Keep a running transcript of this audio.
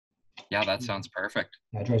Yeah, that sounds perfect.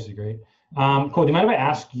 That choice is great. Cool. Do you mind if I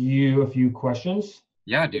ask you a few questions?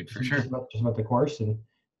 Yeah, dude, for Just sure. about the course, and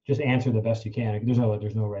just answer the best you can. There's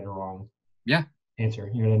no right or wrong Yeah, answer.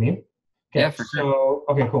 You know what I mean? yeah, Okay. for sure. So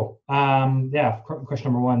okay, cool. Yeah. Question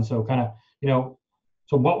number one. So kind of, you know,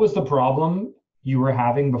 so what was the problem you were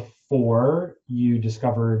having before you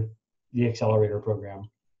discovered the accelerator program?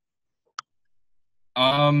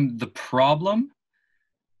 The problem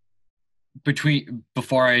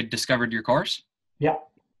before I discovered your course, Yeah.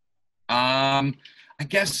 um, I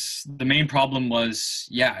guess the main problem was,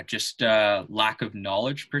 yeah, just lack of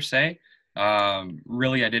knowledge per se.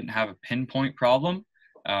 Really, I didn't have a pinpoint problem.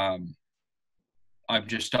 Um, I've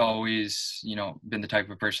just always, been the type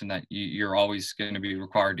of person that you're always going to be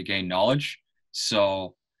required to gain knowledge.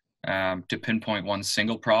 So, to pinpoint one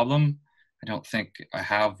single problem, I don't think I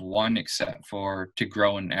have one except for to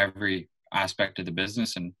grow in every aspect of the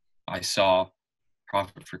business. And I saw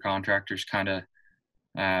profit for contractors kind of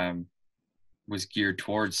um, was geared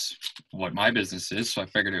towards what my business is. So I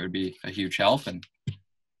figured it would be a huge help. And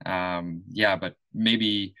yeah, but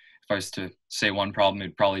maybe if I was to say one problem,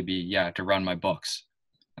 it'd probably be, yeah, to run my books,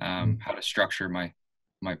 how to structure my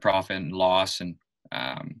profit and loss and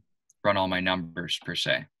run all my numbers per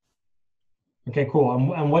se. Okay,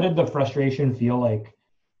 cool. And what did the frustration feel like,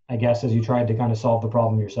 I guess, as you tried to kind of solve the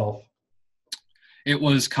problem yourself? It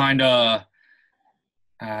was kind of,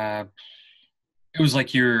 uh, it was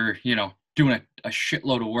like you're, doing a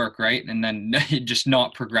shitload of work, right? And then just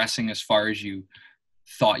not progressing as far as you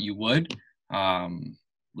thought you would. Um,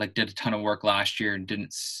 like did a ton of work last year and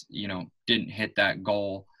didn't hit that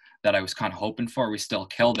goal that I was kind of hoping for. We still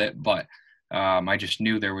killed it, but I just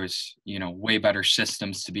knew there was, way better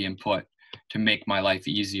systems to be input to make my life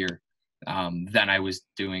easier than I was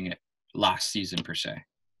doing it last season per se.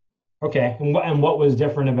 Okay. And what was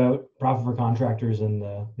different about profit for contractors and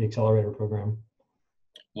the accelerator program?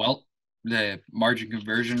 Well, the margin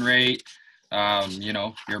conversion rate,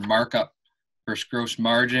 your markup versus gross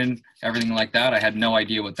margin, everything like that. I had no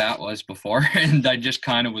idea what that was before, and I just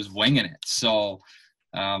kind of was winging it. So,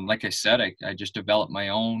 like I said, I just developed my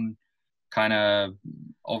own kind of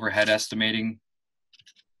overhead estimating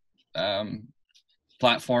um,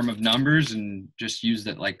 platform of numbers and just used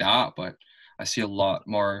it like that. But I see a lot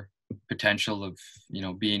more potential of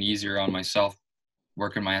being easier on myself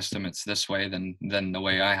working my estimates this way than the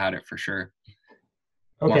way I had it for sure.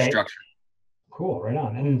 More Okay, structured. cool, right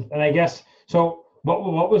on. And I guess so.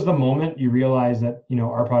 What was the moment you realized that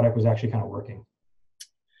our product was actually kind of working?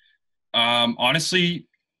 Honestly,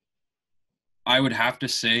 I would have to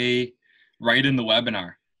say right in the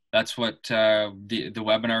webinar. That's what the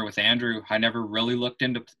webinar with Andrew. I never really looked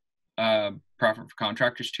into profit for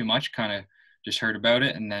contractors too much. Kind of just heard about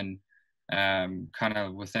it, and then kind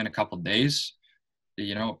of within a couple of days,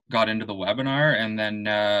 got into the webinar, and then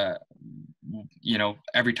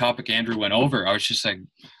every topic Andrew went over, I was just like,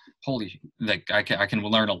 holy, like I can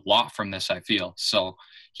learn a lot from this. I feel so.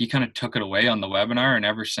 He kind of took it away on the webinar, and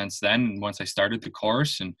ever since then, once I started the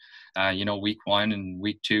course, and week 1 and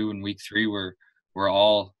week 2 and week 3 were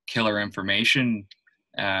all killer information.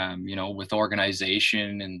 With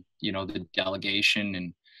organization and the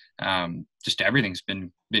delegation and just everything's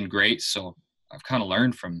been great. So I've kind of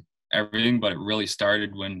learned from everything, but it really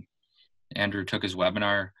started when Andrew took his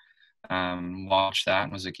webinar, watched that,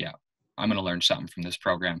 and was like, yeah, I'm going to learn something from this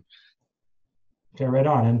program. Okay, right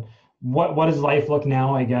on. And what does life look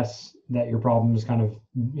now? I guess that your problem is kind of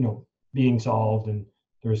being solved, and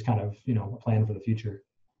there's kind of a plan for the future.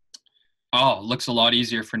 Oh, it looks a lot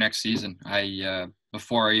easier for next season. I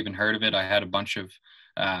before I even heard of it, I had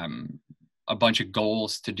um, a bunch of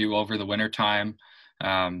goals to do over the winter time,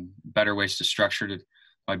 better ways to structure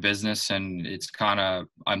my business, and it's kind of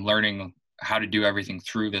I'm learning how to do everything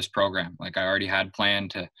through this program. Like I already had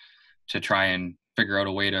planned to try and figure out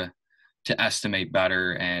a way to estimate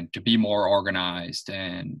better and to be more organized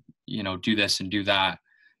and do this and do that.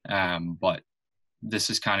 But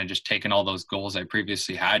this is kind of just taking all those goals I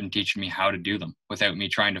previously had and teaching me how to do them without me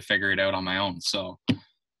trying to figure it out on my own. So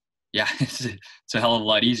yeah, it's a hell of a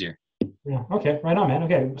lot easier. Yeah. Okay. Right on, man.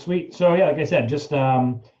 Okay. Sweet. So yeah, like I said, just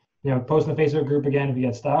post in the Facebook group again if you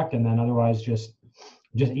get stuck, and then otherwise just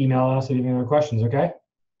email us if you have any other questions. Okay.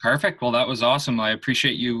 Perfect. Well, that was awesome. I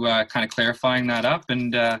appreciate you kind of clarifying that up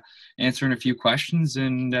and answering a few questions.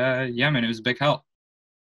 And yeah, man, it was a big help.